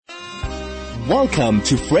Welcome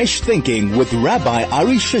to Fresh Thinking with Rabbi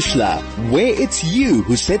Ari Shishler, where it's you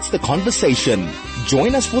who sets the conversation.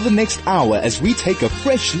 Join us for the next hour as we take a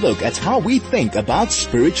fresh look at how we think about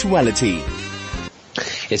spirituality.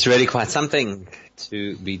 It's really quite something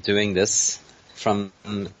to be doing this from,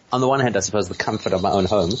 on the one hand, I suppose, the comfort of my own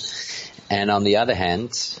home, and on the other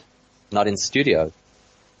hand, not in studio.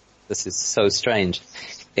 This is so strange.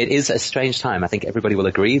 It is a strange time. I think everybody will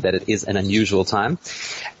agree that it is an unusual time.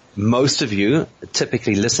 Most of you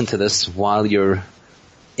typically listen to this while you're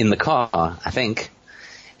in the car, I think,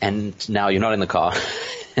 and now you're not in the car.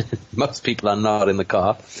 Most people are not in the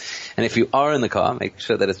car. And if you are in the car, make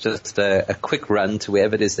sure that it's just a quick run to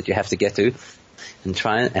wherever it is that you have to get to, and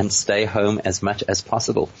try and stay home as much as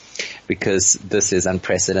possible, because this is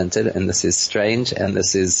unprecedented and this is strange and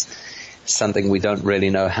this is something we don't really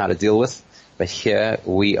know how to deal with. But here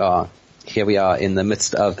we are in the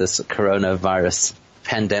midst of this coronavirus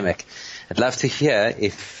pandemic. I'd love to hear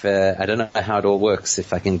if, I don't know how it all works,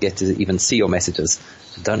 if I can get to even see your messages.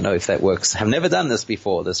 I don't know if that works. I've never done this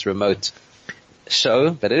before, this remote show,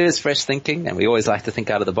 but it is fresh thinking, and we always like to think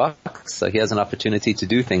out of the box. So here's an opportunity to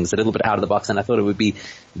do things a little bit out of the box, and I thought it would be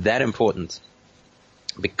that important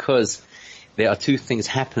because there are two things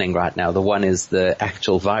happening right now. The one is the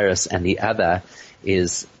actual virus, and the other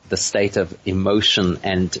is the state of emotion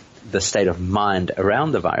and the state of mind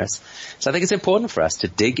around the virus. So I think it's important for us to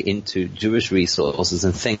dig into Jewish resources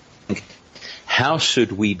and think, how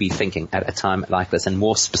should we be thinking at a time like this? And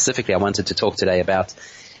more specifically, I wanted to talk today about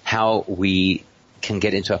how we can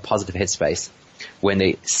get into a positive headspace when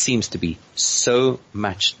there seems to be so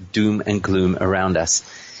much doom and gloom around us.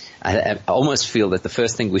 I almost feel that the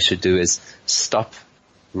first thing we should do is stop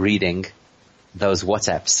reading those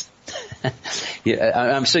WhatsApps.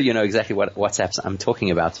 I'm sure you know exactly what WhatsApps I'm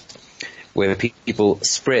talking about, where people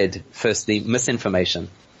spread firstly misinformation,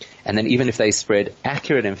 and then even if they spread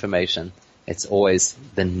accurate information, it's always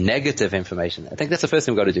the negative information. I think that's the first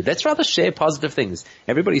thing we've got to do. Let's rather share positive things.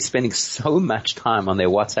 Everybody's spending so much time on their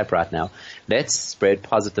WhatsApp right now. Let's spread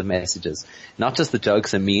positive messages, not just the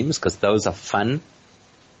jokes and memes, because those are fun,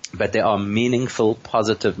 but there are meaningful,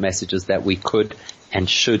 positive messages that we could and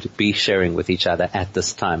should be sharing with each other at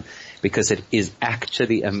this time, because it is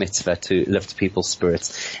actually a mitzvah to lift people's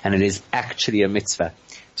spirits, and it is actually a mitzvah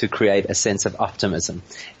to create a sense of optimism.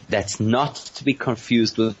 That's not to be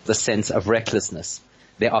confused with the sense of recklessness.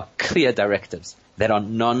 There are clear directives that are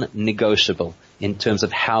non-negotiable in terms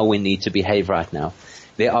of how we need to behave right now.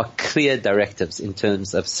 There are clear directives in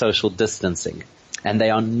terms of social distancing, and they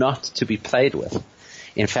are not to be played with.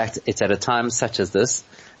 In fact, it's at a time such as this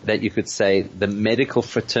that you could say the medical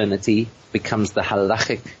fraternity becomes the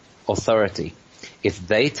halachic authority. If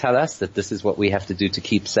they tell us that this is what we have to do to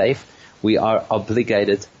keep safe, we are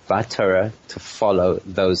obligated by Torah to follow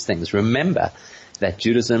those things. Remember that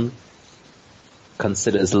Judaism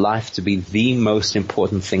considers life to be the most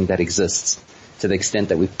important thing that exists, to the extent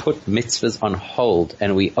that we put mitzvahs on hold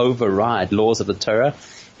and we override laws of the Torah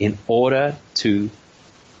in order to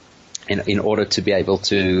be able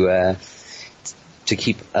to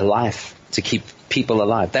keep alive, to keep people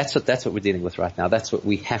alive. That's what we're dealing with right now. That's what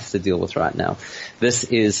we have to deal with right now. This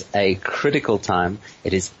is a critical time.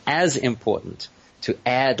 It is as important to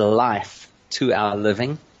add life to our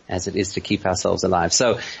living as it is to keep ourselves alive.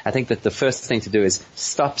 So I think that the first thing to do is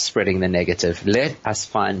stop spreading the negative. Let us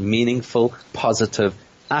find meaningful, positive,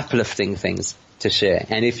 uplifting things to share.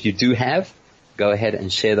 And if you do have, go ahead and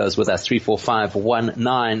share those with us.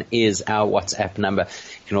 34519 is our WhatsApp number.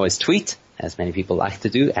 You can always tweet, as many people like to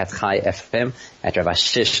do, at Chai FM, at Rabbi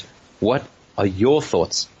Shish. What are your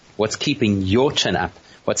thoughts? What's keeping your chin up?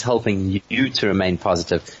 What's helping you to remain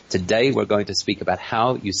positive? Today we're going to speak about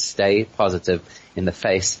how you stay positive in the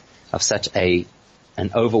face of such an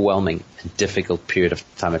overwhelming and difficult period of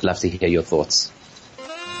time. I'd love to hear your thoughts.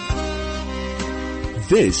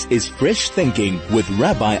 This is Fresh Thinking with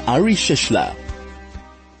Rabbi Ari Shishler.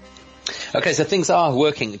 Okay, so things are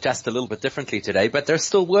working just a little bit differently today, but they're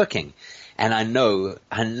still working. And I know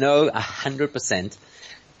 100%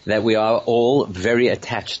 that we are all very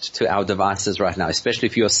attached to our devices right now, especially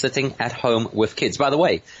if you're sitting at home with kids. By the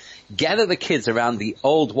way, gather the kids around the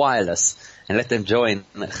old wireless and let them join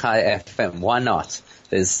Chai FM. Why not?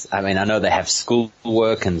 I know they have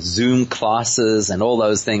schoolwork and Zoom classes and all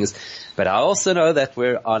those things, but I also know that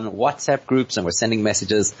we're on WhatsApp groups and we're sending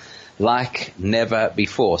messages like never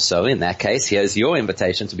before. So in that case, here's your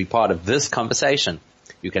invitation to be part of this conversation.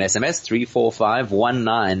 You can SMS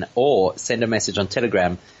 34519 or send a message on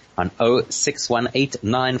Telegram on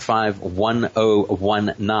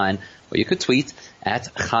 0618951019, or you could tweet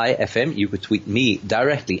at Chai FM. You could tweet me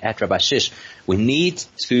directly at Rabbi Shish. We need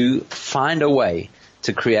to find a way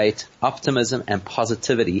to create optimism and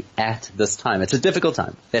positivity at this time. It's a difficult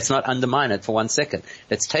time. Let's not undermine it for 1 second.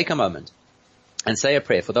 Let's take a moment and say a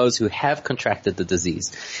prayer for those who have contracted the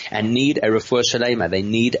disease and need a refuah shalema. They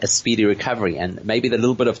need a speedy recovery. And maybe the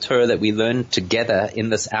little bit of Torah that we learn together in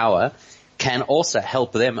this hour can also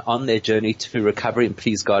help them on their journey to recovery. And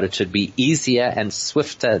please God, it should be easier and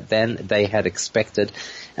swifter than they had expected.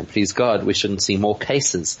 And please God, we shouldn't see more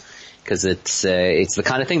cases, because it's the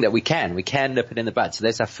kind of thing that we can nip it in the bud. So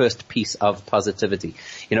that's our first piece of positivity.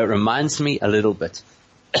 It reminds me a little bit,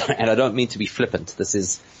 and I don't mean to be flippant. This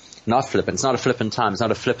is not flippant. It's not a flippant time. It's not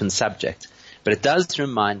a flippant subject. But it does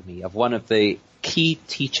remind me of one of the key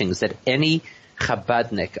teachings that any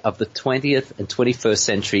Chabadnik of the 20th and 21st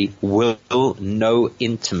century will know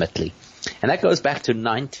intimately. And that goes back to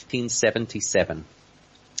 1977.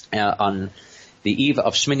 On the eve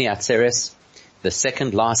of Shmini Atzeres, the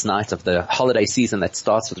second last night of the holiday season that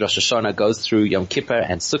starts with Rosh Hashanah, goes through Yom Kippur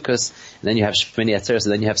and Sukkot, and then you have Shmini Atzeres,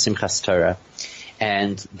 and then you have Simchas Torah.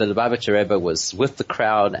 And the Lubavitcher Rebbe was with the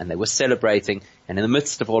crowd, and they were celebrating, and in the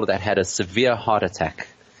midst of all of that had a severe heart attack.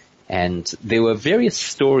 And there were various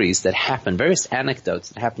stories that happened, various anecdotes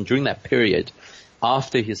that happened during that period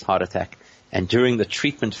after his heart attack and during the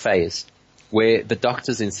treatment phase, where the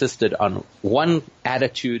doctors insisted on one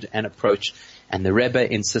attitude and approach, and the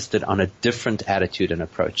Rebbe insisted on a different attitude and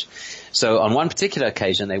approach. So on one particular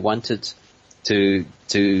occasion, they wanted to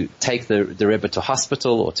take the Rebbe to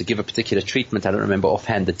hospital or to give a particular treatment. I don't remember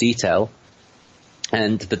offhand the detail.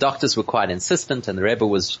 And the doctors were quite insistent, and the Rebbe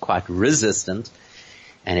was quite resistant.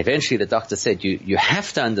 And eventually the doctor said, you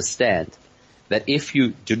have to understand that if you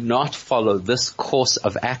do not follow this course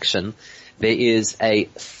of action, there is a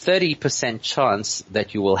 30% chance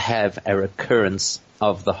that you will have a recurrence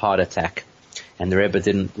of the heart attack. And the Rebbe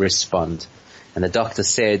didn't respond. And the doctor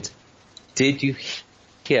said, did you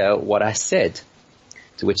hear what I said?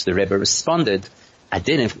 To which the Rebbe responded, I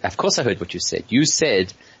didn't. Of course I heard what you said. You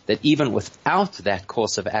said that even without that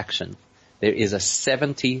course of action, there is a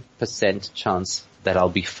 70% chance that I'll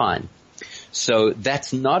be fine. So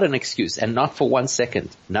that's not an excuse, and not for 1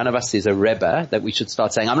 second. None of us is a Rebbe that we should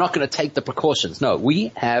start saying, I'm not going to take the precautions. No,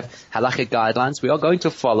 we have halakhic guidelines. We are going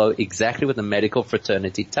to follow exactly what the medical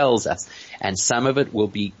fraternity tells us. And some of it will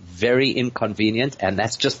be very inconvenient, and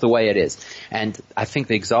that's just the way it is. And I think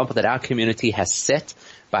the example that our community has set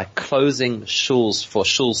by closing shuls for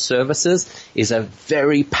shul services is a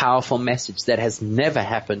very powerful message that has never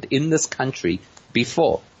happened in this country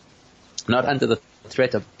before. Not under the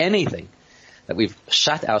threat of anything, that we've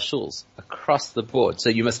shut our shuls across the board. So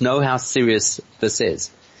you must know how serious this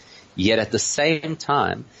is. Yet at the same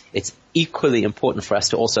time, it's equally important for us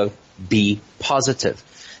to also be positive.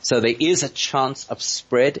 So there is a chance of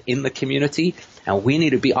spread in the community, and we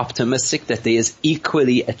need to be optimistic that there is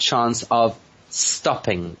equally a chance of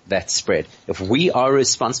stopping that spread. If we are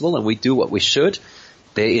responsible and we do what we should,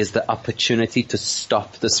 there is the opportunity to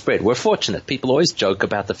stop the spread. We're fortunate. People always joke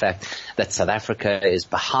about the fact that South Africa is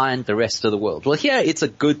behind the rest of the world. Well, here it's a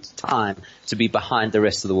good time to be behind the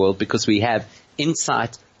rest of the world because we have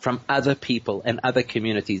insight from other people and other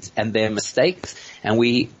communities and their mistakes, and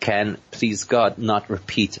we can, please God, not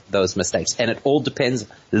repeat those mistakes. And it all depends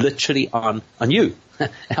literally on you,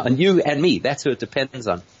 on you and me. That's who it depends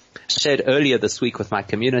on. I shared earlier this week with my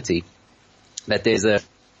community that there's a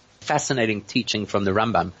fascinating teaching from the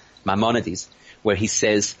Rambam, Maimonides, where he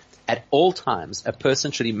says, at all times, a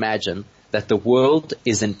person should imagine that the world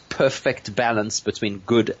is in perfect balance between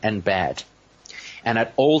good and bad. And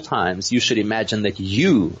at all times, you should imagine that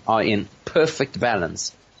you are in perfect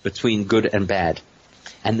balance between good and bad.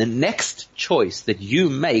 And the next choice that you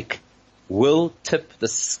make will tip the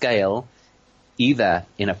scale either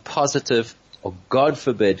in a positive or, God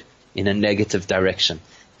forbid, in a negative direction.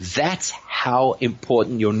 That's how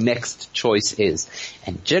important your next choice is.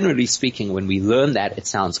 And generally speaking, when we learn that, it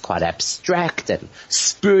sounds quite abstract and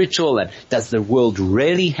spiritual. And does the world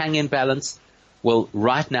really hang in balance? Well,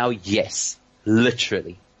 right now, yes,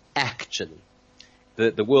 literally, actually.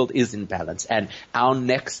 The world is in balance. And our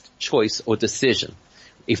next choice or decision,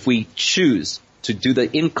 if we choose to do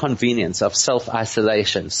the inconvenience of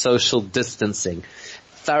self-isolation, social distancing,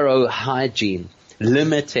 thorough hygiene,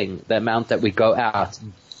 limiting the amount that we go out,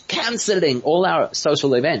 canceling all our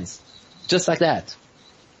social events, just like that,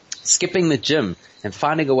 skipping the gym and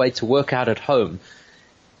finding a way to work out at home,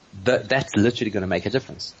 that's literally going to make a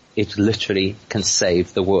difference. It literally can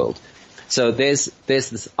save the world. So there's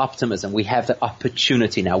this optimism. We have the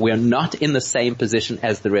opportunity now. We are not in the same position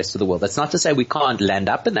as the rest of the world. That's not to say we can't land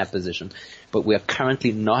up in that position, but we are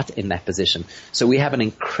currently not in that position. So we have an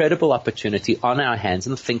incredible opportunity on our hands,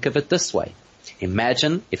 and think of it this way.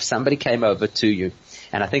 Imagine if somebody came over to you,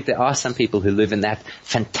 and I think there are some people who live in that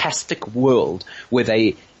fantastic world where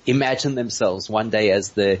they imagine themselves one day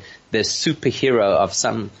as the superhero of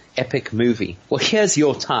some epic movie. Well, here's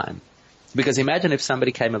your time. Because imagine if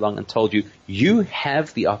somebody came along and told you, you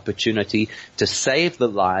have the opportunity to save the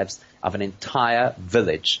lives of an entire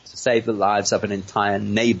village, to save the lives of an entire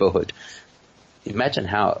neighborhood. Imagine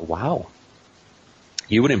wow.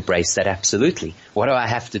 You would embrace that absolutely. What do I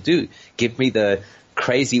have to do? Give me the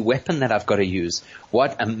crazy weapon that I've got to use.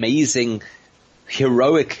 What amazing,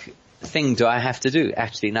 heroic thing do I have to do?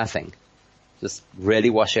 Actually nothing. Just really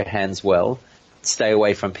wash your hands well, stay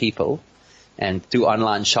away from people, and do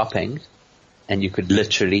online shopping, and you could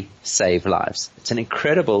literally save lives. It's an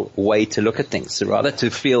incredible way to look at things. So rather to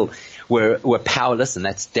feel we're powerless, and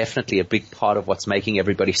that's definitely a big part of what's making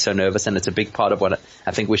everybody so nervous, and it's a big part of what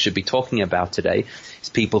I think we should be talking about today, is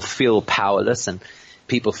people feel powerless and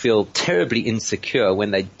people feel terribly insecure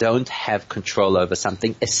when they don't have control over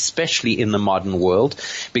something, especially in the modern world,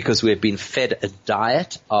 because we've been fed a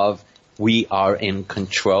diet of we are in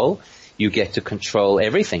control. You get to control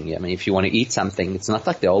everything. I mean, if you want to eat something, it's not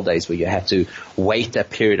like the old days where you had to wait a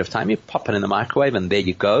period of time. You pop it in the microwave and there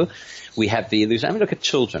you go. We have the illusion. I mean, look at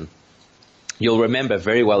children. You'll remember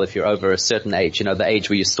very well if you're over a certain age, you know, the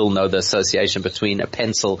age where you still know the association between a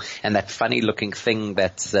pencil and that funny looking thing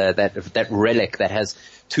that relic that has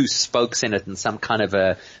two spokes in it and some kind of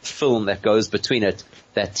a film that goes between it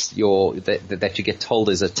that you get told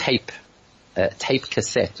is a tape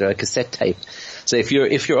cassette or a cassette tape. So if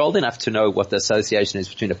you're old enough to know what the association is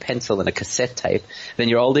between a pencil and a cassette tape, then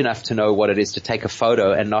you're old enough to know what it is to take a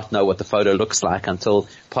photo and not know what the photo looks like until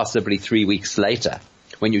possibly 3 weeks later,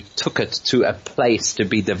 when you took it to a place to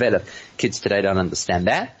be developed. Kids today don't understand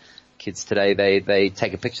that. Kids today, they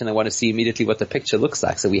take a picture and they want to see immediately what the picture looks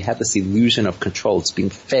like. So we have this illusion of control. It's being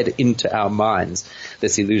fed into our minds,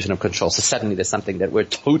 this illusion of control. So suddenly there's something that we're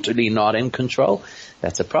totally not in control.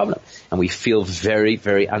 That's a problem. And we feel very,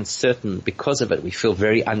 very uncertain because of it. We feel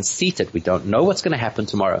very unseated. We don't know what's going to happen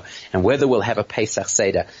tomorrow and whether we'll have a Pesach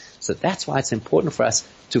Seder. So that's why it's important for us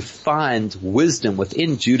to find wisdom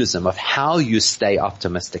within Judaism of how you stay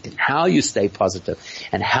optimistic and how you stay positive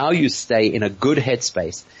and how you stay in a good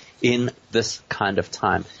headspace in this kind of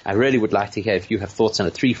time. I really would like to hear if you have thoughts on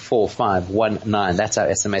it. 34519. That's our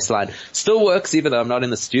SMS line. Still works even though I'm not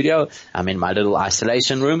in the studio. I'm in my little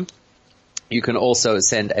isolation room. You can also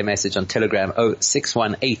send a message on Telegram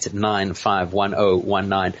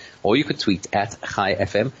 0618951019, or you could tweet at Chai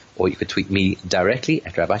FM, or you could tweet me directly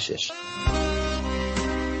at Rabbi Shish.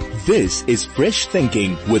 This is Fresh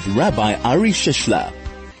Thinking with Rabbi Ari Shishler.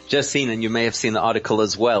 Just seen, and you may have seen the article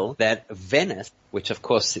as well, that Venice, which of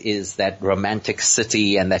course is that romantic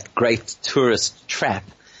city and that great tourist trap.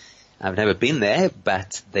 I've never been there,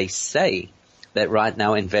 but they say that right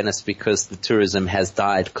now in Venice, because the tourism has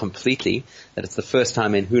died completely, that it's the first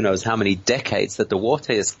time in who knows how many decades that the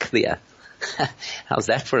water is clear. How's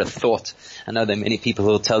that for a thought? I know there are many people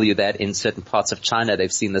who will tell you that in certain parts of China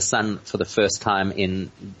they've seen the sun for the first time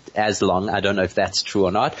in as long. I don't know if that's true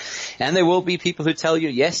or not. And there will be people who tell you,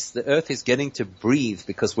 yes, the earth is getting to breathe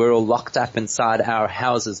because we're all locked up inside our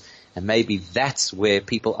houses. And maybe that's where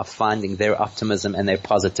people are finding their optimism and their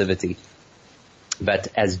positivity. But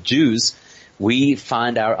as Jews, we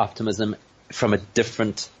find our optimism from a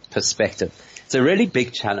different perspective. It's a really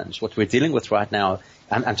big challenge. What we're dealing with right now,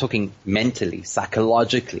 I'm talking mentally,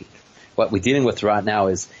 psychologically. What we're dealing with right now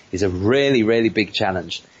is a really, really big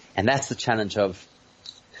challenge. And that's the challenge of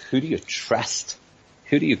who do you trust?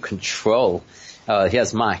 Who do you control?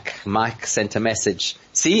 Here's Mike. Mike sent a message.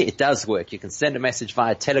 See, it does work. You can send a message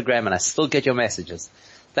via Telegram and I still get your messages.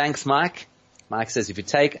 Thanks, Mike. Mike says if you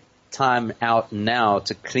take time out now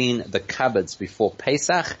to clean the cupboards before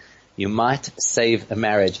Pesach, you might save a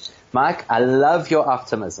marriage. Mike, I love your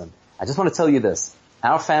optimism. I just want to tell you this.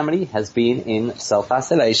 Our family has been in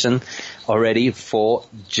self-isolation already for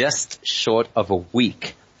just short of a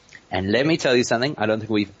week. And let me tell you something, I don't think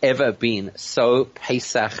we've ever been so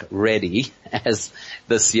Pesach ready as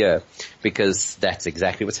this year, because that's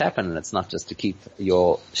exactly what's happened. And it's not just to keep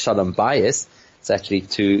your Shalom Bayis, it's actually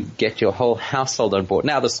to get your whole household on board.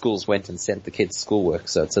 Now the schools went and sent the kids schoolwork,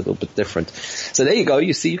 so it's a little bit different. So there you go,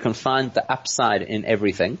 you see you can find the upside in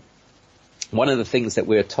everything. One of the things that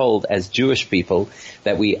we're told as Jewish people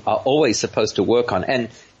that we are always supposed to work on, and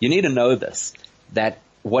you need to know this, that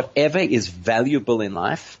whatever is valuable in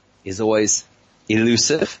life is always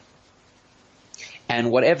elusive, And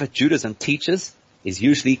whatever Judaism teaches is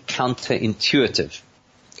usually counterintuitive.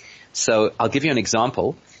 So I'll give you an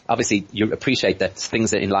example. Obviously, you appreciate that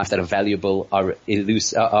things in life that are valuable are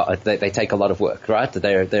elusive. They take a lot of work, right?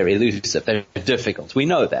 They're elusive. They're difficult. We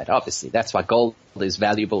know that, obviously. That's why gold is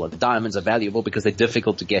valuable and diamonds are valuable, because they're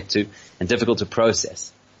difficult to get to and difficult to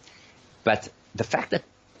process. But the fact that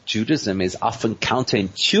Judaism is often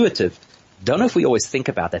counterintuitive, don't know if we always think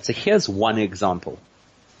about that. So here's one example.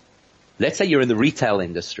 Let's say you're in the retail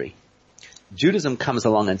industry. Judaism comes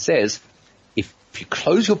along and says, if you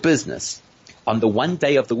close your business on the one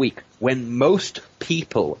day of the week when most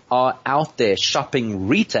people are out there shopping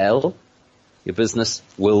retail, your business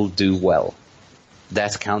will do well.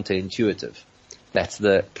 That's counterintuitive. That's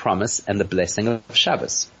the promise and the blessing of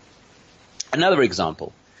Shabbos. Another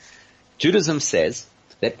example. Judaism says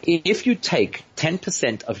that if you take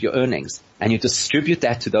 10% of your earnings and you distribute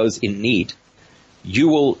that to those in need, you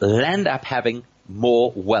will land up having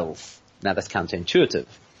more wealth. Now that's counterintuitive.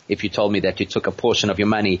 If you told me that you took a portion of your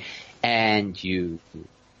money and you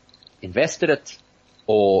invested it,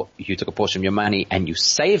 or you took a portion of your money and you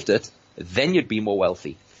saved it, then you'd be more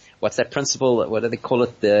wealthy. What's that principle? What do they call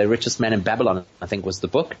it? The Richest Man in Babylon, I think, was the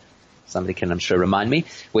book. Somebody can, I'm sure, remind me,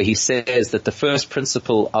 where he says that the first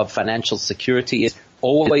principle of financial security is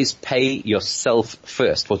always pay yourself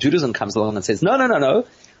first. Well, Judaism comes along and says, no.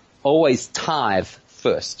 Always tithe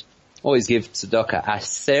first. Always give tzedakah.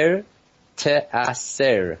 Aser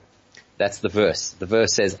te'aser. That's the verse. The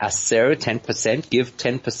verse says, aser, 10%, give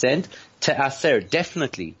 10%. Te'aser,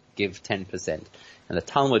 definitely give 10%. And the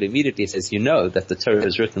Talmud immediately says, you know that the Torah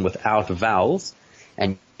is written without vowels,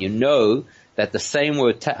 and you know that the same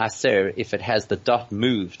word te'aser, if it has the dot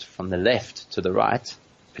moved from the left to the right,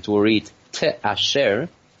 it will read te'asher,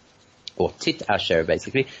 or tit asher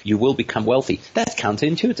basically, you will become wealthy. That's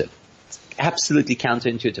counterintuitive. It's absolutely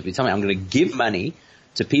counterintuitive. You tell me I'm going to give money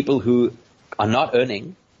to people who are not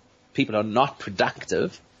earning, people are not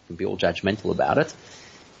productive, you can be all judgmental about it,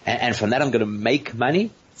 and from that I'm going to make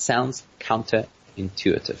money. Sounds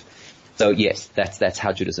counterintuitive. So yes, that's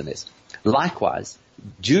how Judaism is. Likewise,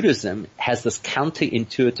 Judaism has this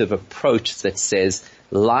counterintuitive approach that says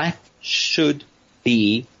life should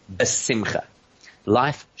be besimcha.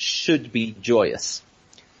 Life should be joyous.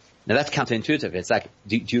 Now that's counterintuitive. It's like,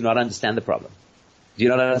 do you not understand the problem? Do you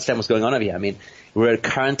not understand what's going on over here? I mean, we're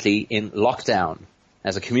currently in lockdown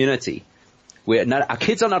as a community. Our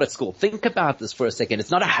kids are not at school. Think about this for a second.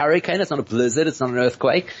 It's not a hurricane. It's not a blizzard. It's not an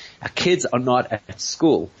earthquake. Our kids are not at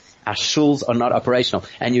school. Our shuls are not operational.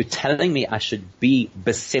 And you're telling me I should be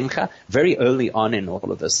besimcha very early on in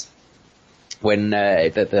all of this, when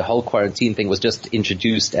the whole quarantine thing was just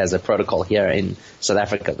introduced as a protocol here in South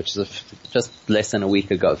Africa, which is just less than a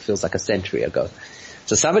week ago. It feels like a century ago.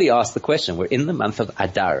 So somebody asked the question. We're in the month of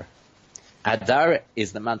Adar. Adar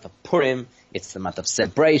is the month of Purim. It's the month of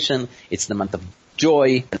celebration. It's the month of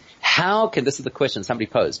joy. This is the question somebody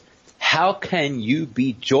posed. How can you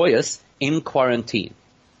be joyous in quarantine?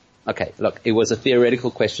 Okay, look, it was a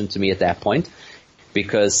theoretical question to me at that point,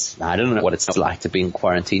 because I don't know what it's like to be in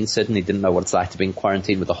quarantine. Certainly didn't know what it's like to be in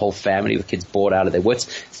quarantine with the whole family, with kids bored out of their wits.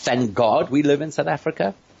 Thank God we live in South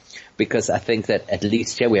Africa, because I think that at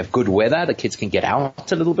least here we have good weather. The kids can get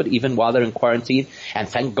out a little bit even while they're in quarantine. And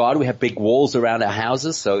thank God we have big walls around our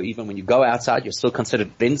houses, so even when you go outside, you're still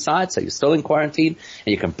considered inside, so you're still in quarantine,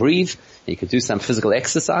 and you can breathe, and you can do some physical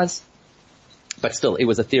exercise. But still, it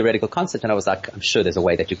was a theoretical concept, and I was like, I'm sure there's a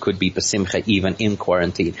way that you could be besimcha even in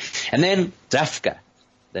quarantine. And then, dafka,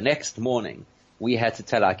 the next morning, we had to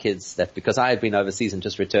tell our kids that because I had been overseas and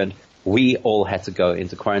just returned, we all had to go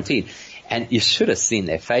into quarantine. And you should have seen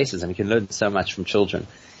their faces, and you can learn so much from children.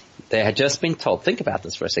 They had just been told, think about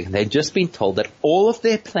this for a second, they had just been told that all of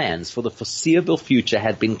their plans for the foreseeable future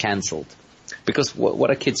had been cancelled. Because what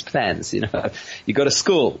are kids' plans? You know, you go to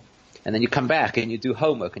school, and then you come back and you do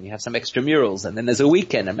homework and you have some extramurals, and then there's a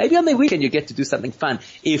weekend, and maybe on the weekend you get to do something fun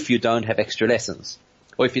if you don't have extra lessons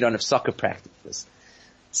or if you don't have soccer practice.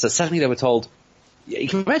 So suddenly they were told, you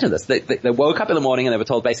can imagine this, they woke up in the morning and they were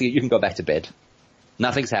told basically you can go back to bed.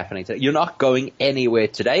 Nothing's happening today. You're not going anywhere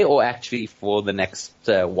today, or actually for the next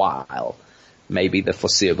while, maybe the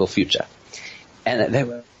foreseeable future. And they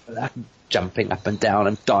were like jumping up and down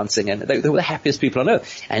and dancing, and they were the happiest people I know.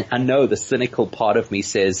 And I know the cynical part of me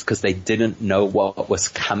says, because they didn't know what was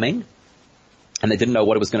coming, and they didn't know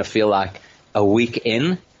what it was going to feel like a week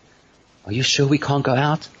in. Are you sure we can't go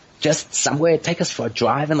out? Just somewhere, take us for a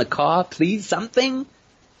drive in the car, please, something?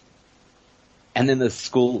 And then the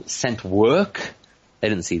school sent work. They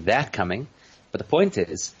didn't see that coming. But the point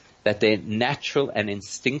is that their natural and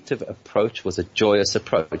instinctive approach was a joyous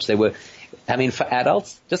approach. They were, I mean, for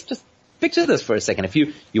adults, just Picture this for a second. If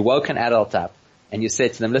you woke an adult up and you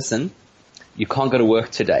said to them, listen, you can't go to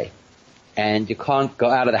work today, and you can't go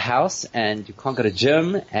out of the house, and you can't go to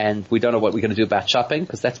gym, and we don't know what we're going to do about shopping,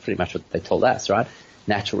 because that's pretty much what they told us, right?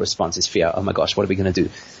 Natural response is fear. Oh my gosh, what are we going to do?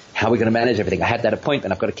 How are we going to manage everything? I had that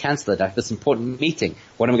appointment. I've got to cancel it. I have this important meeting.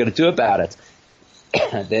 What am I going to do about it?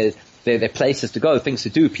 There are places to go, things to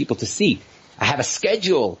do, people to see. I have a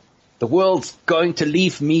schedule. The world's going to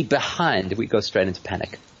leave me behind. We go straight into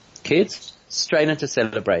panic. Kids, straight into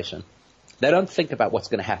celebration. They don't think about what's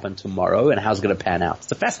going to happen tomorrow and how it's going to pan out.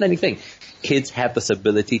 It's a fascinating thing. Kids have this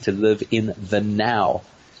ability to live in the now.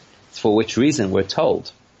 It's for which reason we're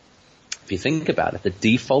told, if you think about it, the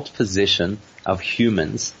default position of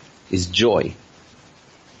humans is joy.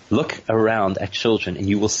 Look around at children and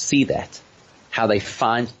you will see that. How they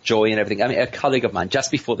find joy in everything. I mean, a colleague of mine, just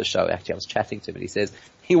before the show, actually, I was chatting to him and he says,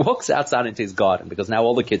 he walks outside into his garden because now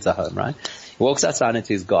all the kids are home, right? He walks outside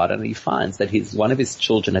into his garden and he finds that one of his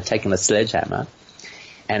children had taken a sledgehammer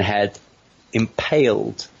and had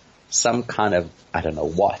impaled some kind of, I don't know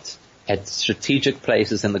what, at strategic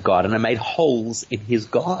places in the garden and made holes in his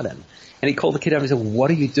garden. And he called the kid up and he said, what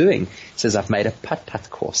are you doing? He says, I've made a putt-putt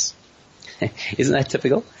course. Isn't that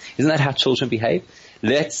typical? Isn't that how children behave?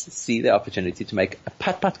 Let's see the opportunity to make a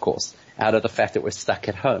putt-putt course out of the fact that we're stuck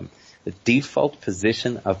at home. The default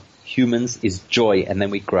position of humans is joy, and then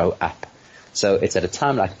we grow up. So it's at a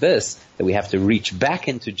time like this that we have to reach back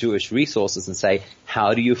into Jewish resources and say,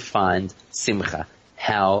 how do you find simcha?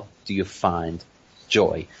 How do you find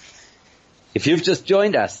joy? If you've just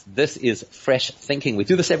joined us, this is Fresh Thinking. We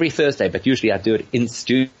do this every Thursday, but usually I do it in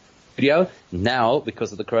studio. Now,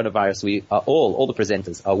 because of the coronavirus, we are all the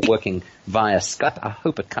presenters are working via Skype. I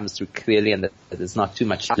hope it comes through clearly and that there's not too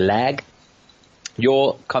much lag.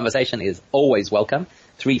 Your conversation is always welcome.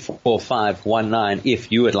 34519.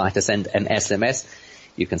 If you would like to send an SMS,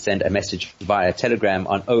 you can send a message via Telegram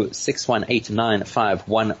on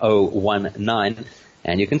 0618951019,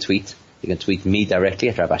 and you can tweet. You can tweet me directly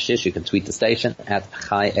at Rabbi Shish. You can tweet the station at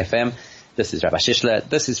Chai FM. This is Rabbi Shishler.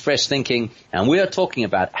 This is Fresh Thinking, and we are talking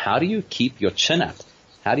about how do you keep your chin up?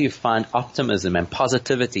 How do you find optimism and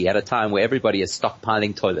positivity at a time where everybody is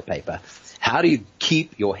stockpiling toilet paper? How do you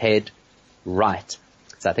keep your head right?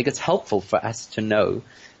 So I think it's helpful for us to know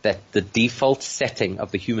that the default setting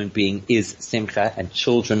of the human being is simcha, and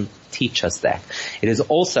children teach us that. It is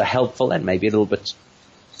also helpful and maybe a little bit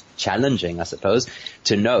challenging, I suppose,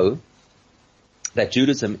 to know that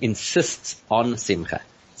Judaism insists on simcha.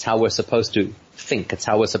 It's how we're supposed to think. It's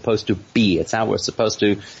how we're supposed to be. It's how we're supposed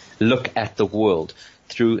to look at the world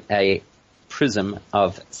through a prism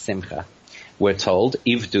of simcha. We're told,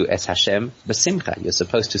 Ivdu es Hashem b'simcha. You're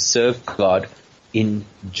supposed to serve God in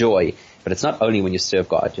joy. But it's not only when you serve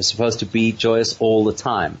God. You're supposed to be joyous all the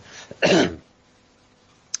time.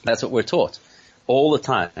 That's what we're taught. All the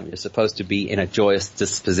time you're supposed to be in a joyous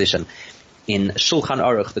disposition. In Shulchan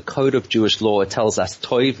Aruch, the Code of Jewish Law, it tells us,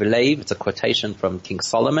 Toiv Leiv, it's a quotation from King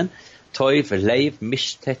Solomon, Toiv Leiv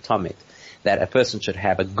Mishte Tomit, that a person should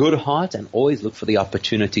have a good heart and always look for the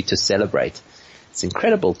opportunity to celebrate. It's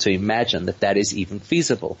incredible to imagine that that is even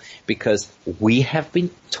feasible, because we have been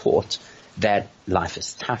taught that life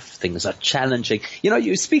is tough, things are challenging. You know,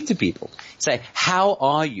 you speak to people, say, how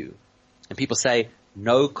are you? And people say,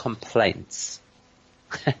 no complaints.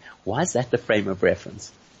 Why is that the frame of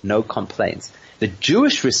reference? No complaints. The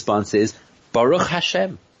Jewish response is, Baruch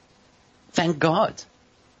Hashem. Thank God.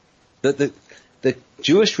 The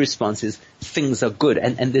Jewish response is, things are good.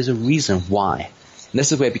 And there's a reason why. And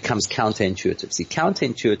this is where it becomes counterintuitive. See,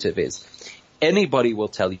 counterintuitive is, anybody will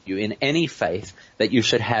tell you in any faith that you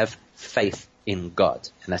should have faith in God.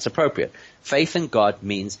 And that's appropriate. Faith in God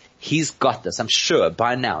means He's got this. I'm sure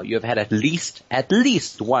by now you have had at least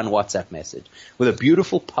one WhatsApp message with a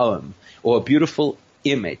beautiful poem or a beautiful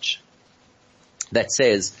image that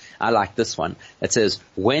says, I like this one, that says,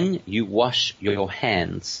 when you wash your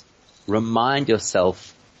hands, remind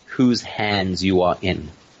yourself whose hands you are in.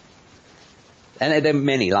 And there are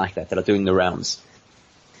many like that are doing the rounds.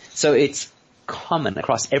 So it's common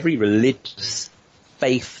across every religious,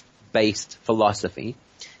 faith-based philosophy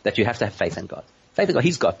that you have to have faith in God. Faith in God.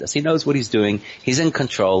 He's got this. He knows what He's doing. He's in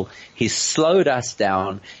control. He's slowed us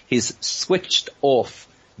down. He's switched off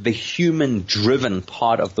the human-driven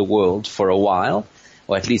part of the world for a while,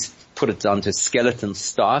 or at least put it onto skeleton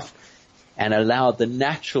staff, and allowed the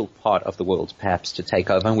natural part of the world perhaps to take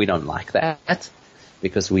over. And we don't like that,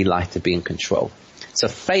 because we like to be in control. So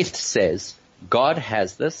faith says, God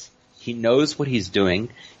has this. He knows what He's doing.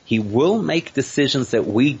 He will make decisions that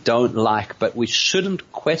we don't like, but we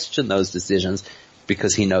shouldn't question those decisions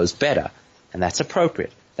because He knows better. And that's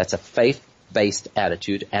appropriate. That's a faith faith-based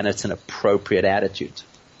attitude, and it's an appropriate attitude.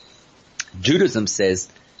 Judaism says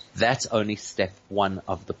that's only step one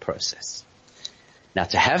of the process. Now,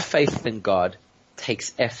 to have faith in God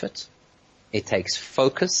takes effort, it takes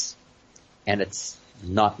focus, and it's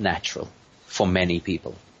not natural for many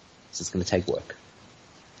people. So it's going to take work.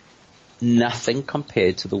 Nothing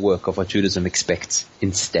compared to the work of what Judaism expects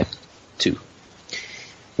in step 2.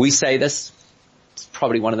 We say this, it's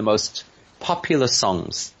probably one of the most popular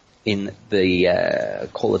songs in the,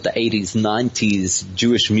 call it the 80s, 90s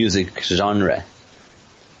Jewish music genre.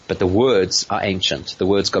 But the words are ancient. The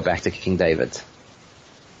words go back to King David.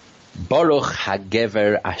 Baruch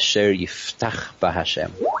hagever asher yiftach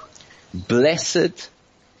b'Hashem. Blessed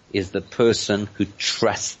is the person who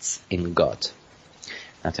trusts in God.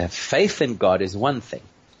 Now, to have faith in God is one thing.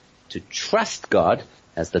 To trust God,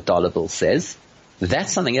 as the dollar bill says,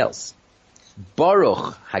 that's something else.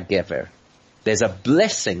 Baruch hagever. There's a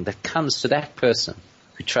blessing that comes to that person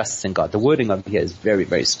who trusts in God. The wording over here is very,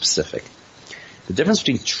 very specific. The difference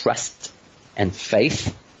between trust and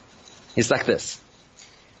faith is like this.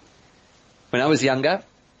 When I was younger,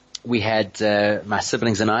 we had, my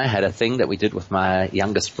siblings and I had a thing that we did with my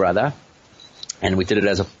youngest brother, and we did it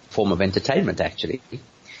as a form of entertainment, actually.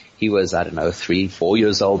 He was, 3, 4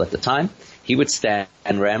 years old at the time. He would stand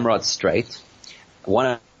ramrod straight.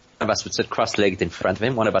 One of us would sit cross-legged in front of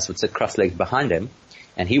him. One of us would sit cross-legged behind him.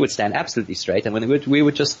 And he would stand absolutely straight. And when we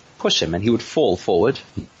would just push him, and he would fall forward,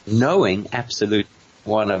 knowing absolutely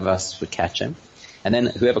one of us would catch him. And then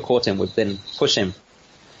whoever caught him would then push him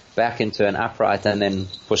back into an upright and then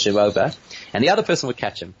push him over. And the other person would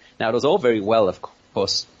catch him. Now, it was all very well, of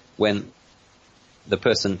course, when the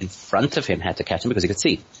person in front of him had to catch him because he could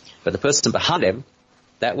see. But the person behind him,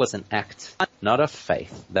 that was an act, not of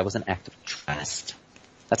faith. That was an act of trust.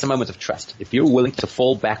 That's a moment of trust. If you're willing to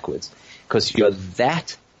fall backwards because you're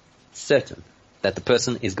that certain that the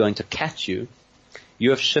person is going to catch you,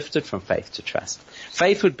 you have shifted from faith to trust.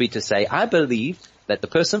 Faith would be to say, I believe that the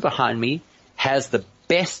person behind me has the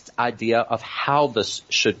best idea of how this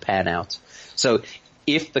should pan out. So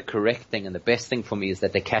if the correct thing and the best thing for me is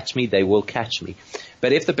that they catch me, they will catch me.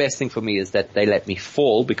 But if the best thing for me is that they let me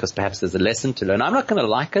fall because perhaps there's a lesson to learn, I'm not going to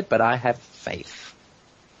like it, but I have faith.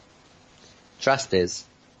 Trust is,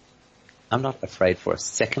 I'm not afraid for a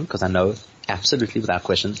second because I know absolutely without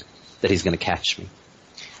question that he's going to catch me.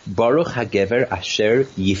 Baruch hagever asher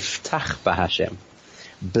yiftach b'Hashem.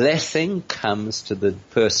 Blessing comes to the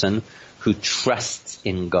person who trusts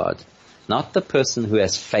in God. Not the person who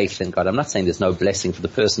has faith in God. I'm not saying there's no blessing for the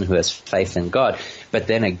person who has faith in God. But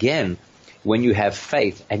then again, when you have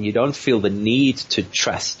faith and you don't feel the need to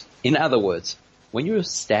trust. In other words, when you're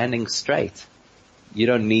standing straight, you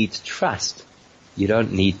don't need trust. You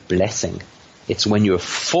don't need blessing. It's when you're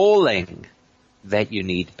falling that you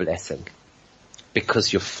need blessing.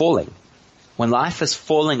 Because you're falling. When life is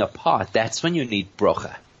falling apart, that's when you need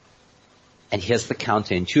brocha. And here's the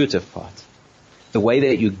counterintuitive part. The way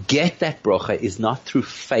that you get that brocha is not through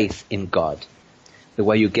faith in God. The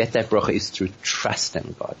way you get that brocha is through trust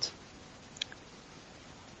in God.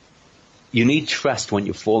 You need trust when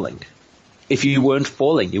you're falling. If you weren't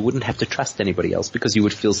falling, you wouldn't have to trust anybody else because you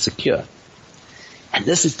would feel secure. And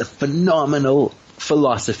this is the phenomenal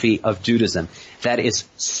philosophy of Judaism that is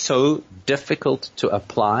so difficult to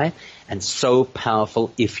apply and so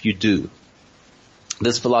powerful if you do.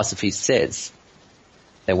 This philosophy says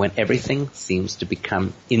that when everything seems to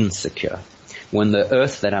become insecure, when the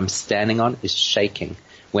earth that I'm standing on is shaking,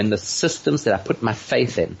 when the systems that I put my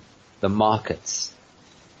faith in, the markets,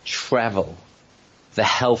 travel, the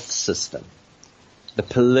health system, the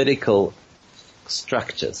political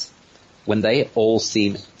structures, when they all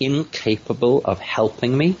seem incapable of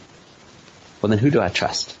helping me, well then who do I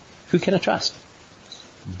trust? Who can I trust?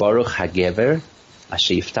 Baruch hagever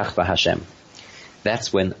asher yiftach b'Hashem.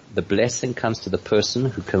 That's when the blessing comes to the person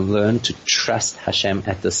who can learn to trust Hashem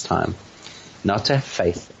at this time. Not to have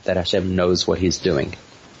faith that Hashem knows what He's doing.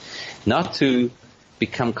 Not to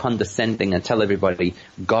become condescending and tell everybody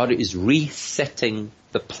God is resetting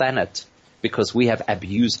the planet because we have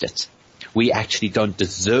abused it. We actually don't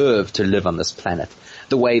deserve to live on this planet.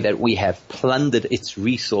 The way that we have plundered its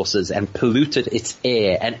resources and polluted its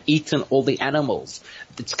air and eaten all the animals.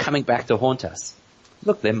 It's coming back to haunt us.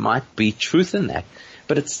 Look, there might be truth in that.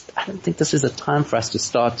 But I don't think this is a time for us to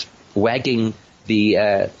start wagging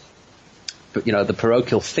the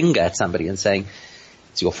parochial finger at somebody and saying,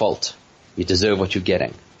 it's your fault. You deserve what you're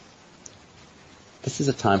getting. This is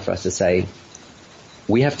a time for us to say,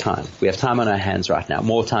 we have time. We have time on our hands right now.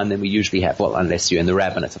 More time than we usually have. Well, unless you're in the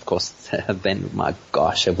rabbinate, of course. Then, my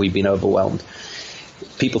gosh, have we been overwhelmed.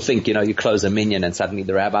 People think, you close a minyan and suddenly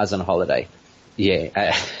the rabbi's on holiday.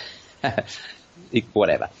 Yeah,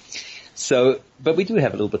 whatever. So, but we do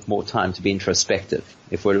have a little bit more time to be introspective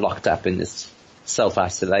if we're locked up in this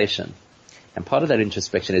self-isolation. And part of that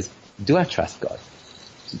introspection is, do I trust God?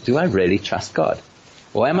 Do I really trust God?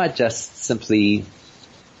 Or am I just simply,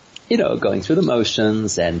 going through the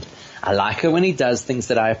motions, and I like it when he does things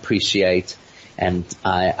that I appreciate, and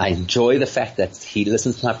I enjoy the fact that he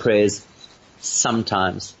listens to my prayers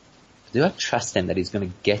sometimes. Do I trust him that he's going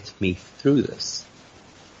to get me through this?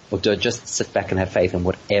 Or do I just sit back and have faith in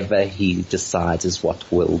whatever he decides is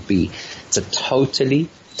what will be? It's a totally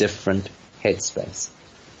different headspace.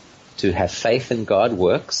 To have faith in God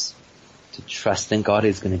works. To trust in God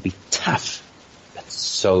is going to be tough, but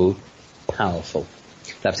so powerful.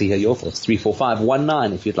 Love to hear your thoughts.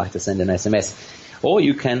 34519 if you'd like to send an SMS. Or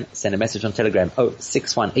you can send a message on Telegram,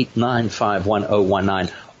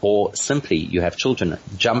 0618951019. Or simply you have children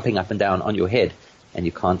jumping up and down on your head and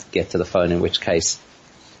you can't get to the phone, in which case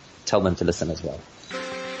tell them to listen as well.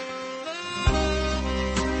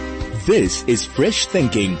 This is Fresh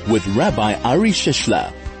Thinking with Rabbi Ari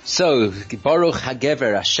Shishler. So, Baruch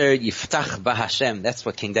HaGever Asher Yiftach BaHashem. That's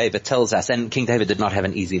what King David tells us. And King David did not have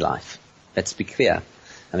an easy life. Let's be clear.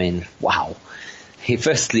 I mean, wow.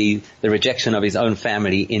 Firstly, the rejection of his own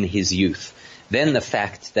family in his youth. Then the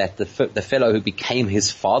fact that the fellow who became his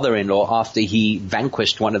father-in-law after he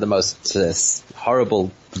vanquished one of the most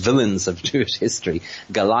horrible villains of Jewish history,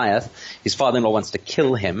 Goliath, his father-in-law wants to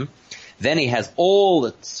kill him. Then he has all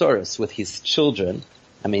the tsuris with his children.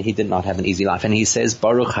 I mean, he did not have an easy life. And he says,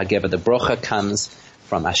 Baruch HaGever, the brocha comes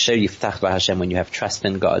from Asher Yiftach BaHashem, when you have trust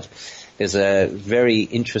in God. There's a very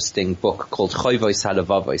interesting book called Choyvois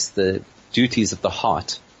HaLevavos, the duties of the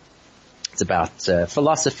heart. It's about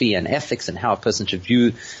philosophy and ethics and how a person should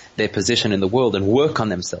view their position in the world and work on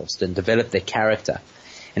themselves and develop their character.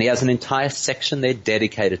 And he has an entire section there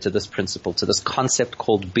dedicated to this principle, to this concept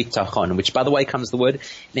called bitachon, which, by the way, comes the word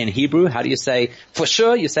in Hebrew. How do you say, for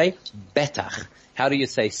sure, you say betach. How do you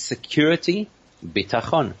say security?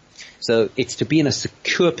 Bitachon. So it's to be in a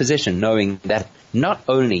secure position, knowing that not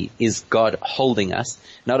only is God holding us,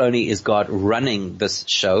 not only is God running this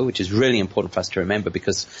show, which is really important for us to remember,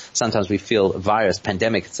 because sometimes we feel virus,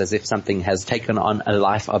 pandemic, it's as if something has taken on a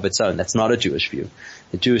life of its own. That's not a Jewish view.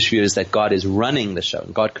 The Jewish view is that God is running the show,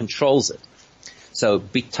 and God controls it. So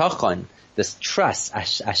bitachon, this trust,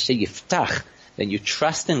 asher yiftach, then you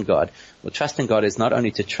trust in God. Well, trust in God is not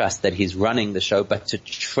only to trust that he's running the show, but to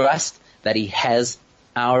trust that he has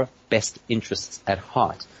our best interests at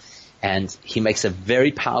heart. And he makes a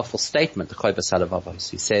very powerful statement, the Choyvois HaLevavos.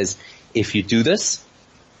 He says, if you do this,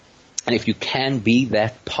 and if you can be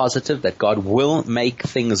that positive that God will make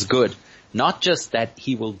things good, not just that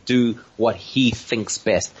he will do what he thinks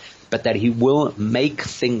best, but that he will make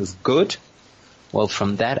things good, well,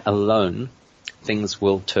 from that alone, things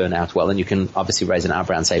will turn out well. And you can obviously raise an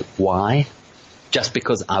eyebrow and say, why? Just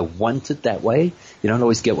because I want it that way? You don't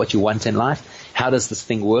always get what you want in life. How does this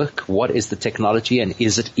thing work? What is the technology, and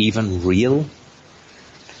is it even real?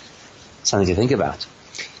 Something to think about.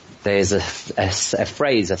 There's a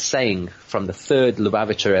phrase, a saying from the third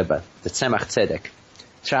Lubavitcher Rebbe, the Tzemach Tzedek.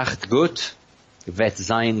 Tracht gut, vet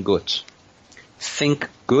sein gut. Think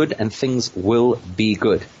good and things will be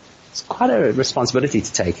good. It's quite a responsibility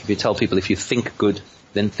to take if you tell people if you think good,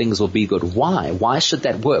 then things will be good. Why? Why should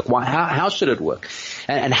that work? How should it work?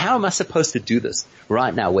 And how am I supposed to do this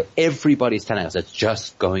right now where everybody's telling us it's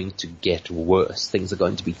just going to get worse? Things are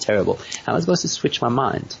going to be terrible. How am I supposed to switch my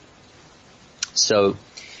mind? So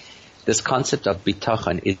this concept of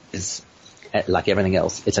bitachon is like everything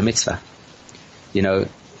else. It's a mitzvah. You know,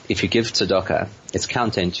 if you give tzedakah, it's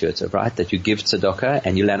counterintuitive, right? That you give tzedakah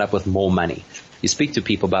and you'll end up with more money. You speak to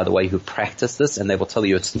people, by the way, who practice this, and they will tell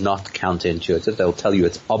you it's not counterintuitive. They'll tell you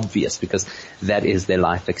it's obvious because that is their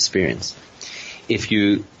life experience. If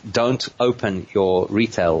you don't open your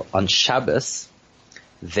retail on Shabbos,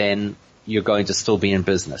 then you're going to still be in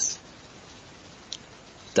business.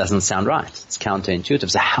 Doesn't sound right. It's counterintuitive.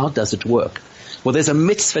 So how does it work? Well, there's a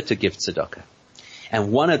mitzvah to give tzedakah.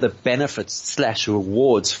 And one of the benefits /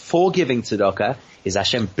 rewards for giving tzedakah is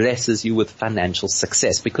Hashem blesses you with financial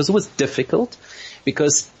success. Because it was difficult,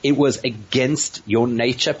 because it was against your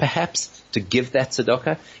nature perhaps to give that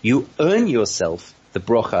tzedakah, you earn yourself the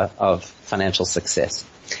brocha of financial success.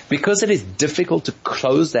 Because it is difficult to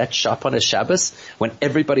close that shop on a Shabbos when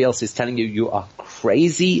everybody else is telling you you are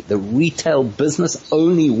crazy, the retail business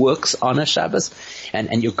only works on a Shabbos,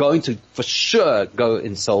 and you're going to for sure go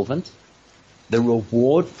insolvent. The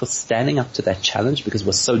reward for standing up to that challenge, because it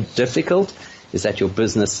was so difficult, is that your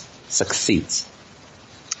business succeeds.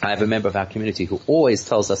 I have a member of our community who always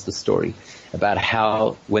tells us the story about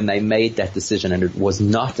how when they made that decision, and it was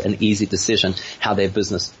not an easy decision, how their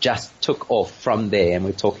business just took off from there, and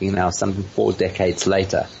we're talking now some 4 decades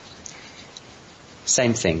later.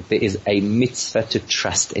 Same thing. There is a mitzvah to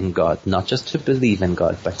trust in God, not just to believe in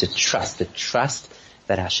God, but to trust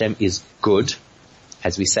that Hashem is good,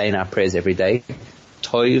 as we say in our prayers every day.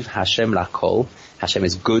 Toiv Hashem lakol. Hashem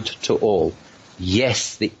is good to all.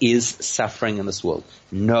 Yes, there is suffering in this world.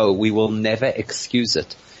 No, we will never excuse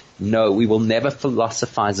it. No, we will never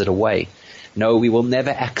philosophize it away. No, we will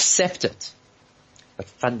never accept it. But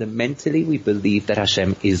fundamentally, we believe that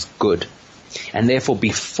Hashem is good. And therefore,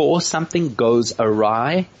 before something goes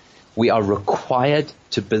awry, we are required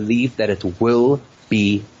to believe that it will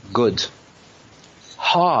be good.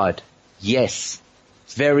 Hard, yes,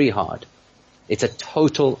 very hard. It's a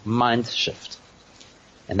total mind shift.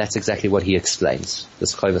 And that's exactly what he explains,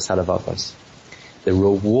 this Chovos HaLevavos. The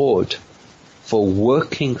reward for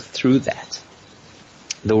working through that,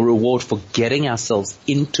 the reward for getting ourselves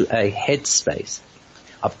into a headspace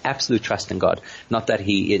of absolute trust in God, not that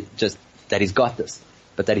that he's got this,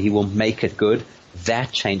 but that he will make it good,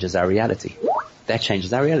 that changes our reality. That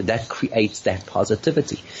changes our reality. That creates that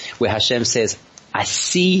positivity where Hashem says, I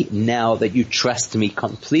see now that you trust me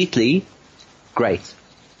completely. Great.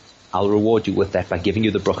 I'll reward you with that by giving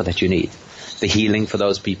you the bracha that you need. The healing for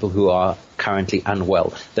those people who are currently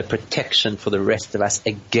unwell. The protection for the rest of us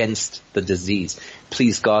against the disease.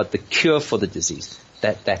 Please God, the cure for the disease.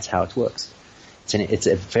 That's how it works. It's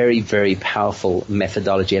a very, very powerful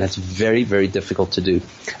methodology, and it's very, very difficult to do.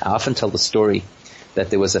 I often tell the story that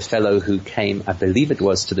there was a fellow who came, I believe it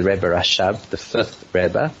was to the Rebbe Rashab, the 5th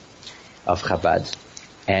Rebbe of Chabad.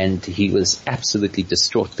 And he was absolutely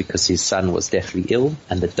distraught because his son was deathly ill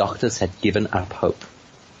and the doctors had given up hope.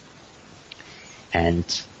 And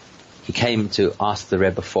he came to ask the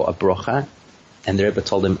Rebbe for a bracha, and the Rebbe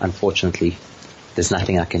told him, unfortunately, there's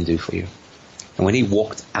nothing I can do for you. And when he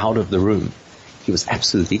walked out of the room, he was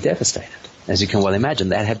absolutely devastated. As you can well imagine,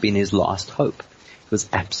 that had been his last hope. He was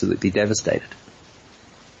absolutely devastated.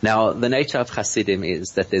 Now, the nature of Hasidim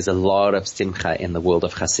is that there's a lot of simcha in the world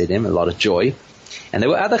of Hasidim, a lot of joy. And there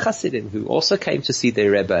were other Hasidim who also came to see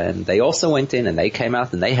their Rebbe, and they also went in and they came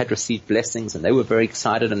out and they had received blessings and they were very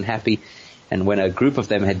excited and happy. And when a group of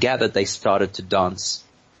them had gathered, they started to dance.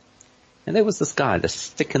 And there was this guy, the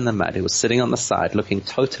stick in the mud, who was sitting on the side looking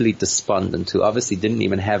totally despondent, who obviously didn't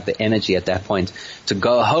even have the energy at that point to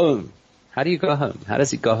go home. How do you go home? How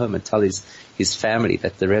does he go home and tell his family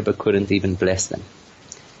that the Rebbe couldn't even bless them?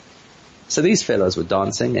 So these fellows were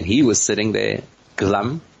dancing and he was sitting there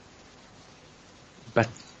glum. But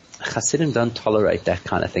Hasidim don't tolerate that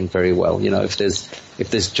kind of thing very well. You know, if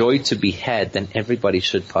there's joy to be had, then everybody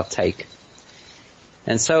should partake.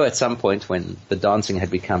 And so at some point when the dancing had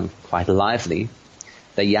become quite lively,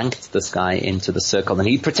 they yanked this guy into the circle and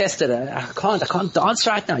he protested, I can't dance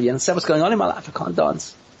right now. You understand what's going on in my life? I can't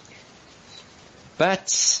dance.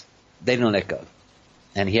 But they didn't let go.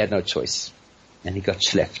 And he had no choice. And he got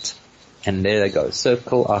schlepped. And there they go,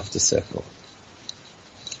 circle after circle.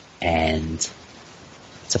 And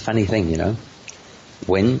it's a funny thing, you know.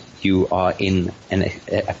 When you are in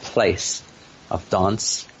a place of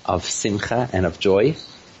dance, of simcha and of joy,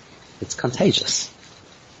 it's contagious.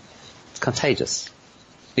 It's contagious.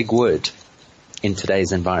 Big word in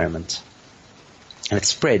today's environment. And it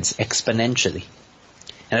spreads exponentially.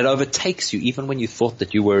 And it overtakes you even when you thought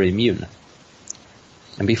that you were immune.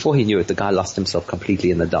 And before he knew it, the guy lost himself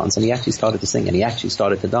completely in the dance, and he actually started to sing, and he actually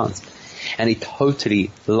started to dance. And he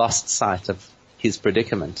totally lost sight of his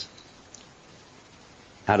predicament.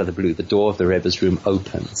 Out of the blue, the door of the Rebbe's room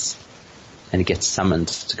opens, and he gets summoned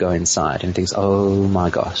to go inside, and he thinks, oh my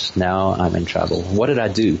gosh, now I'm in trouble. What did I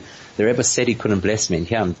do? The Rebbe said he couldn't bless me, and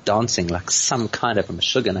here I'm dancing like some kind of a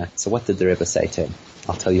meshuggah. So what did the Rebbe say to him?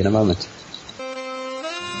 I'll tell you in a moment.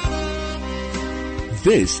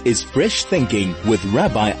 This is Fresh Thinking with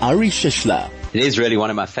Rabbi Ari Shishler. It is really one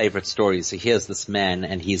of my favorite stories. So here's this man,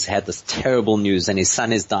 and he's had this terrible news, and his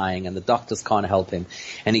son is dying, and the doctors can't help him.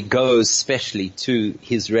 And he goes specially to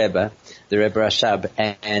his Rebbe, the Rebbe Rashab,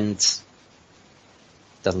 and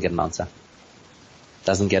doesn't get an answer.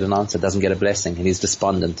 Doesn't get an answer, doesn't get a blessing, and he's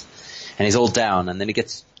despondent. And he's all down, and then he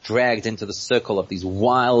gets dragged into the circle of these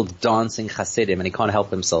wild dancing Hasidim, and he can't help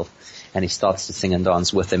himself. And he starts to sing and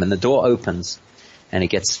dance with them, and the door opens, and he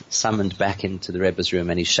gets summoned back into the Rebbe's room,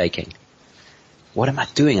 and he's shaking. What am I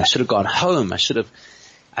doing? I should have gone home. I should have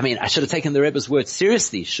taken the Rebbe's word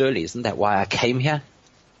seriously, surely. Isn't that why I came here?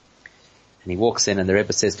 And he walks in and the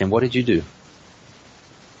Rebbe says to him, what did you do?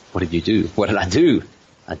 What did you do? What did I do?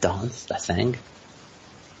 I danced, I sang.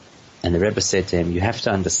 And the Rebbe said to him, you have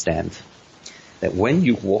to understand that when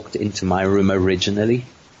you walked into my room originally,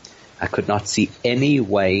 I could not see any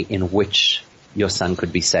way in which your son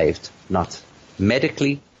could be saved. Not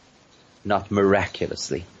medically, not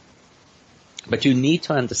miraculously. But you need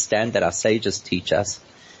to understand that our sages teach us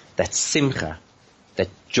that simcha, that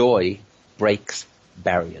joy, breaks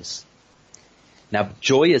barriers. Now,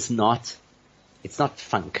 joy is not, it's not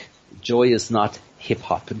funk. Joy is not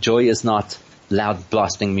hip-hop. Joy is not loud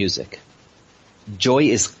blasting music. Joy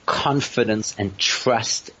is confidence and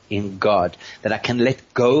trust in God, that I can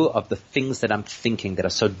let go of the things that I'm thinking that are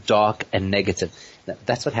so dark and negative.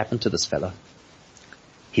 That's what happened to this fellow.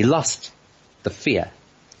 He lost the fear.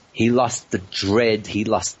 He lost the dread. He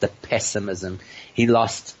lost the pessimism. He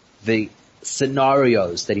lost the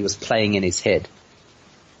scenarios that he was playing in his head.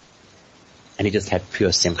 And he just had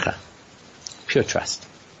pure simcha, pure trust.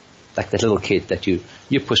 Like that little kid that you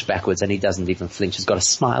push backwards and he doesn't even flinch. He's got a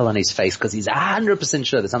smile on his face because he's 100%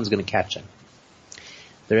 sure that someone's going to catch him.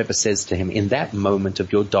 The Rebbe says to him, in that moment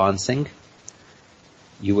of your dancing,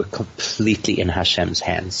 you were completely in Hashem's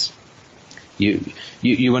hands. You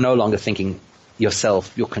were no longer thinking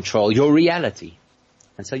yourself, your control, your reality.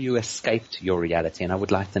 And so you escaped your reality. And I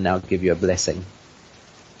would like to now give you a blessing.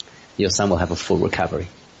 Your son will have a full recovery.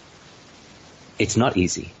 It's not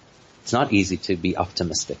easy. It's not easy to be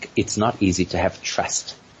optimistic. It's not easy to have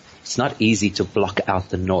trust. It's not easy to block out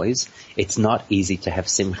the noise. It's not easy to have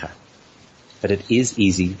simcha. But it is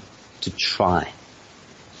easy to try,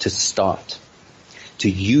 to start, to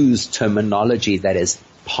use terminology that is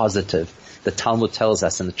positive. The Talmud tells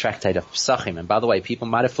us in the tractate of Pesachim, and by the way, people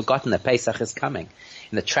might have forgotten that Pesach is coming.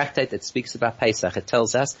 In the tractate that speaks about Pesach, it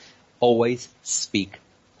tells us, always speak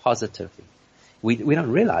positively. We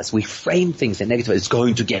don't realize we frame things in negative. It's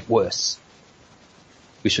going to get worse.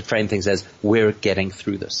 We should frame things as we're getting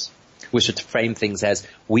through this. We should frame things as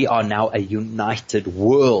we are now a united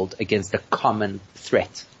world against a common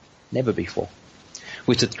threat. Never before.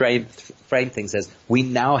 We should frame things as we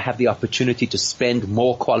now have the opportunity to spend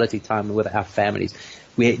more quality time with our families.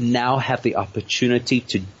 We now have the opportunity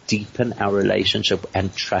to deepen our relationship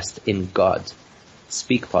and trust in God.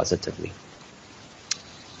 Speak positively.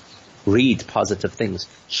 Read positive things.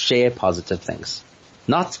 Share positive things.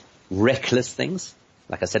 Not reckless things.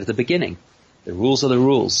 Like I said at the beginning, the rules are the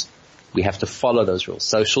rules. We have to follow those rules.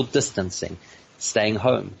 Social distancing, staying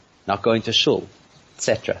home, not going to shul,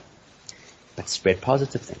 etc. But spread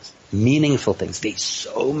positive things, meaningful things. There's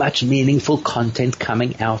so much meaningful content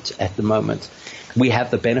coming out at the moment. We have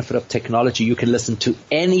the benefit of technology. You can listen to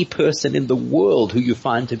any person in the world who you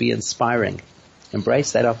find to be inspiring.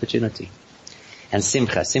 Embrace that opportunity. And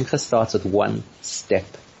simcha starts with one step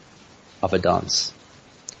of a dance.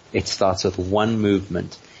 It starts with one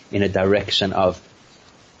movement in a direction of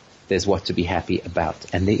there's what to be happy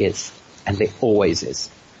about. And there is. And there always is.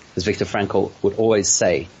 As Viktor Frankl would always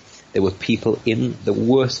say, there were people in the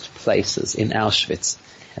worst places in Auschwitz,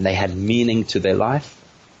 and they had meaning to their life,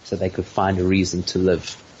 so they could find a reason to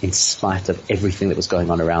live in spite of everything that was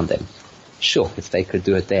going on around them. Sure, if they could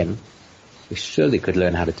do it then, we surely could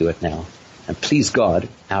learn how to do it now. And please God,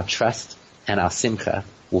 our trust and our simcha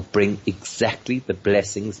will bring exactly the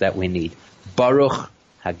blessings that we need. Baruch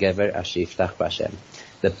hagever asher yiftach b'Hashem.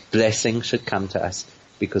 The blessing should come to us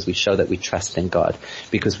because we show that we trust in God,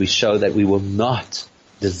 because we show that we will not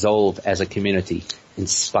dissolve as a community in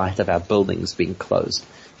spite of our buildings being closed.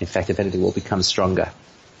 In fact, if anything, we'll become stronger.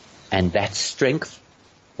 And that strength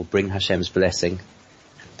will bring Hashem's blessing.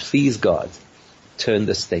 Please God, turn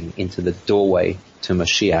this thing into the doorway to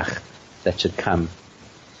Mashiach that should come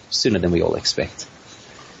sooner than we all expect.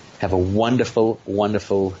 Have a wonderful,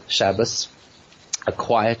 wonderful Shabbos, a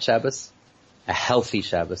quiet Shabbos, a healthy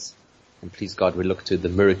Shabbos, and please God, we look to the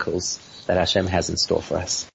miracles that Hashem has in store for us.